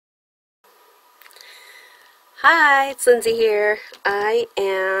Hi, it's Lindsay here. I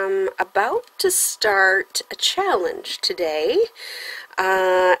am about to start a challenge today.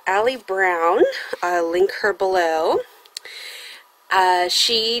 Allie Brown, I'll link her below.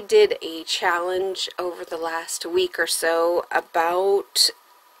 She did a challenge over the last week or so about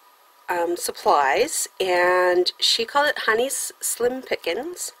supplies, and she called it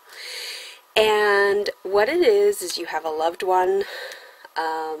honeysslimpickins. And what it is you have a loved one.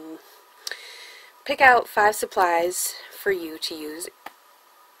 Pick out 5 supplies for you to use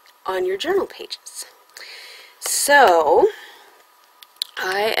on your journal pages. So,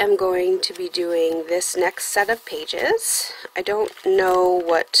 I am going to be doing this next set of pages. I don't know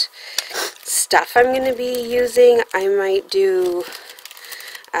what stuff I'm going to be using. I might do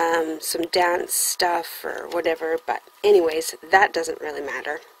some dance stuff or whatever, but anyways, that doesn't really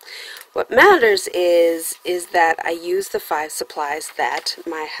matter. What matters is that I use the 5 supplies that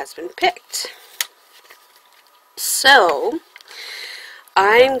my husband picked. So,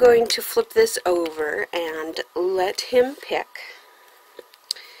 I'm going to flip this over and let him pick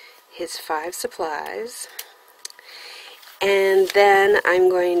his 5 supplies, and then I'm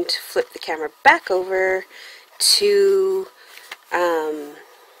going to flip the camera back over to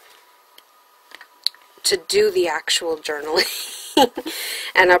do the actual journaling.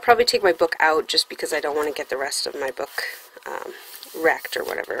 And I'll probably take my book out just because I don't want to get the rest of my book wrecked or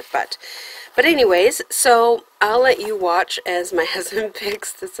whatever, but anyways, so I'll let you watch as my husband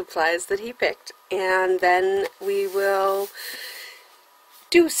picks the supplies that he picked, and then we will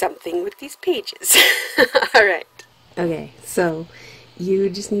do something with these pages. Alright. Okay, so you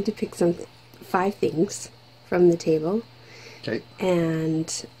just need to pick 5 things from the table. Okay.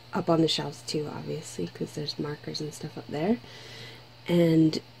 And up on the shelves too, obviously, because there's markers and stuff up there.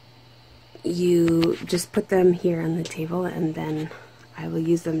 And you just put them here on the table, and then I will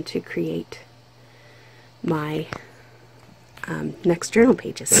use them to create my next journal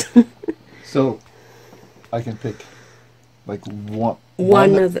pages. So I can pick like one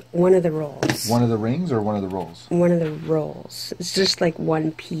of the rolls. One of the rings or one of the rolls? One of the rolls. It's just like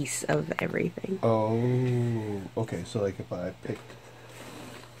one piece of everything. Oh, okay. So like if I picked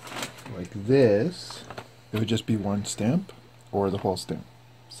like this, it would just be one stamp or the whole stamp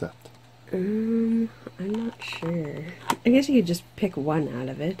set? I'm not sure. I guess you could just pick one out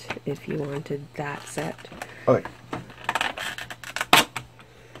of it if you wanted that set. Okay.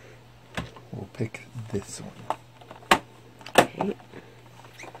 We'll pick this one. Okay.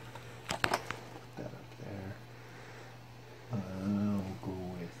 Put that up there. We'll go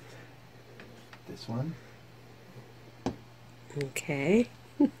with this one. Okay.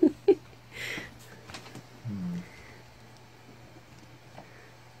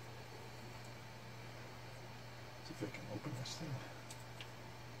 If I can open this thing.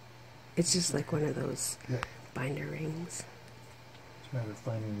 It's just like one of those binder rings. It's a matter of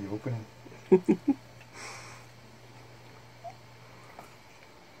finding the opening. Go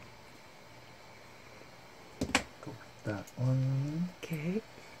with that one. Okay.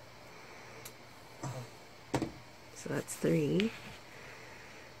 So that's 3.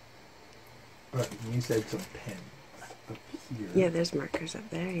 Right, and you said some pens up here. Yeah, there's markers up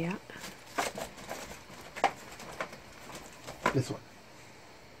there, yeah. This one.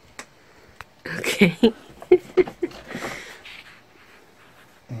 Okay.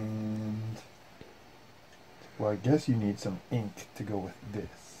 And, well, I guess you need some ink to go with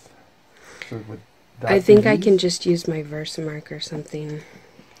this. So would that I think I these? can just use my Versamark or something,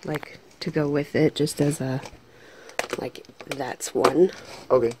 like, to go with it, just as a, like, that's one.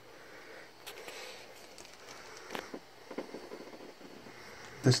 Okay.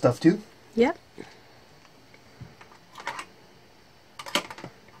 This stuff too? Yep.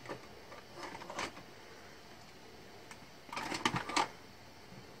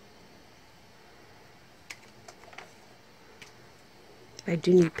 I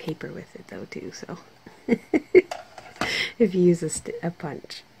do need paper with it though too, so if you use a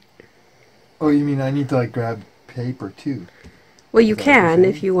punch. Oh, you mean I need to like grab paper too? Well, you can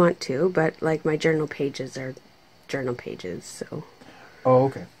if you want to, but like my journal pages are journal pages, so. Oh,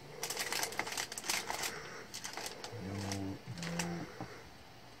 okay.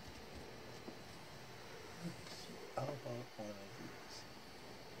 How about one of these?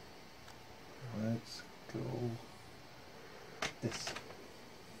 Let's go this.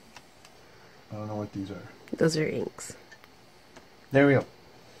 I don't know what these are. Those are inks. There we go.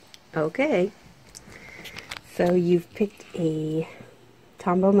 Okay. So you've picked a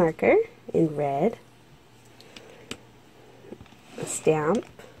Tombow marker in red, a stamp,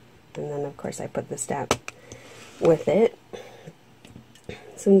 and then of course I put the stamp with it,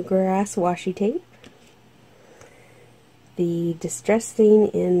 some grass washi tape, the Distress Stain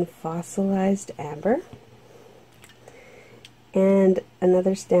in Fossilized Amber, and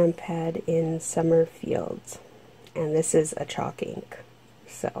another stamp pad in Summer Fields. And this is a chalk ink,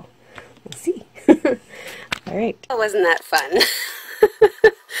 so we'll see. Alright. Wasn't that fun?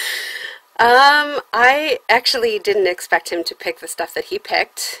 I actually didn't expect him to pick the stuff that he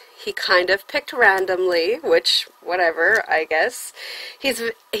picked. He kind of picked randomly, which, whatever, I guess. He's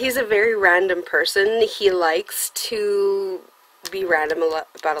a very random person. He likes to be random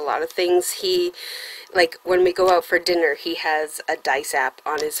about a lot of things. Like, when we go out for dinner, he has a dice app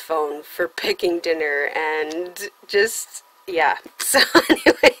on his phone for picking dinner, and just, yeah. So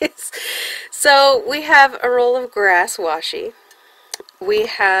anyways, so we have a roll of grass washi. We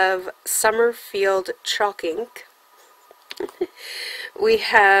have Summerfield chalk ink. We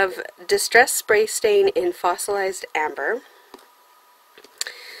have Distress Spray Stain in Fossilized Amber.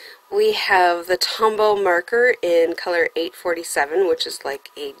 We have the Tombow marker in color 847, which is like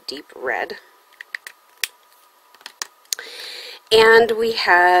a deep red. And we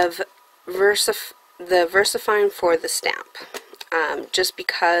have the VersaFine for the stamp, just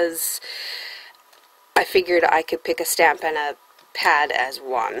because I figured I could pick a stamp and a pad as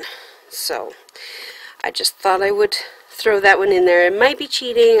one. So I just thought I would throw that one in there. It might be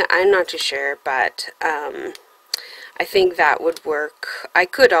cheating, I'm not too sure, but I think that would work. I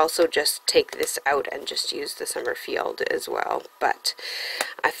could also just take this out and just use the Summerfield as well, but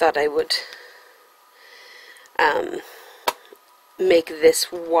I thought I would make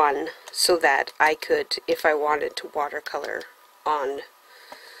this one so that I could, if I wanted to watercolor on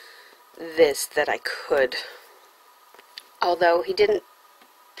this, that I could. Although he didn't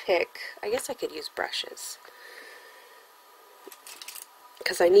pick, I guess I could use brushes,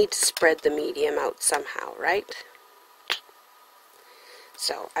 because I need to spread the medium out somehow, right?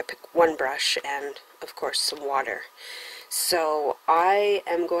 So I pick one brush and, of course, some water. So I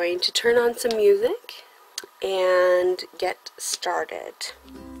am going to turn on some music and get started.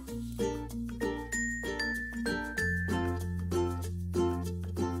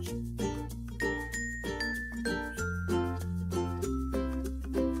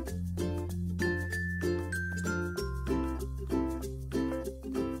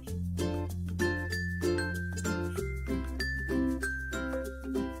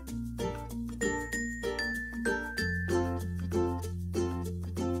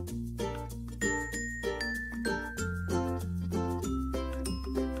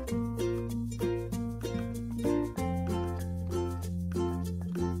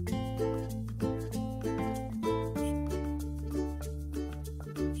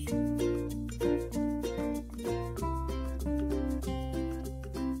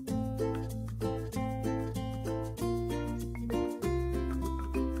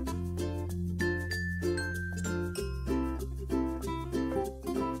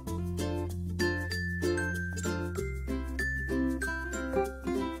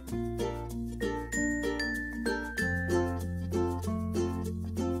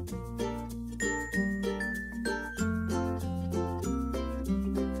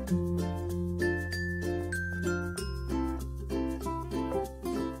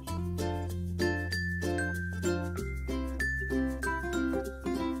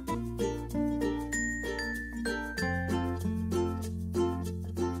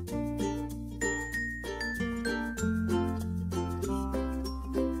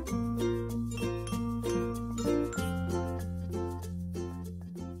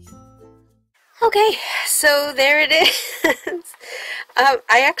 Okay, so there it is.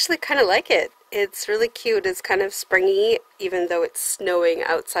 I actually kind of like it. It's really cute. It's kind of springy, even though it's snowing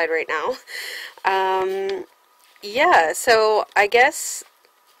outside right now. Yeah, so I guess,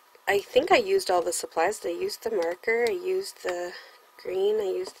 I think I used all the supplies. I used the marker, I used the green,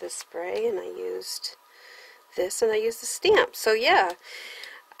 I used the spray, and I used this, and I used the stamp. So yeah,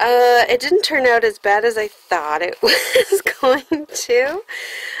 it didn't turn out as bad as I thought it was going to.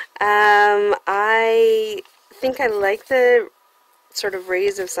 I think I like the sort of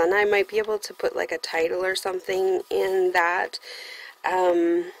rays of sun. I might be able to put like a title or something in that,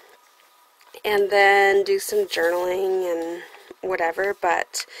 and then do some journaling and whatever,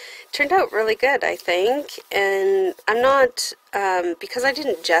 but it turned out really good, I think. And I'm not, because I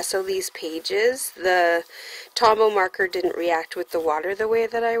didn't gesso these pages, the Tombow marker didn't react with the water the way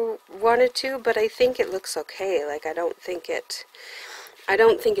that I wanted to, but I think it looks okay. Like, I don't think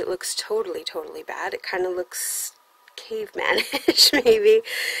it looks totally bad. It kind of looks caveman-ish, maybe.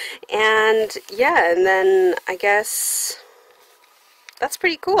 And yeah, and then I guess That's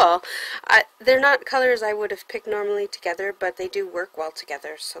pretty cool. They're not colors I would have picked normally together, but they do work well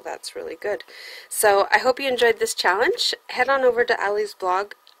together, so that's really good. So I hope you enjoyed this challenge. Head on over to Ellie's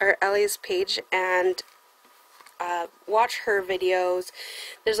blog, or Ellie's page, and watch her videos.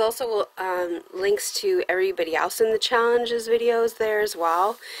 There's also links to everybody else in the challenge's videos there as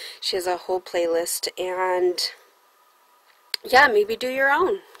well. She has a whole playlist, and yeah, maybe do your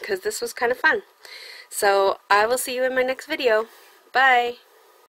own, because this was kind of fun. So I will see you in my next video. Bye!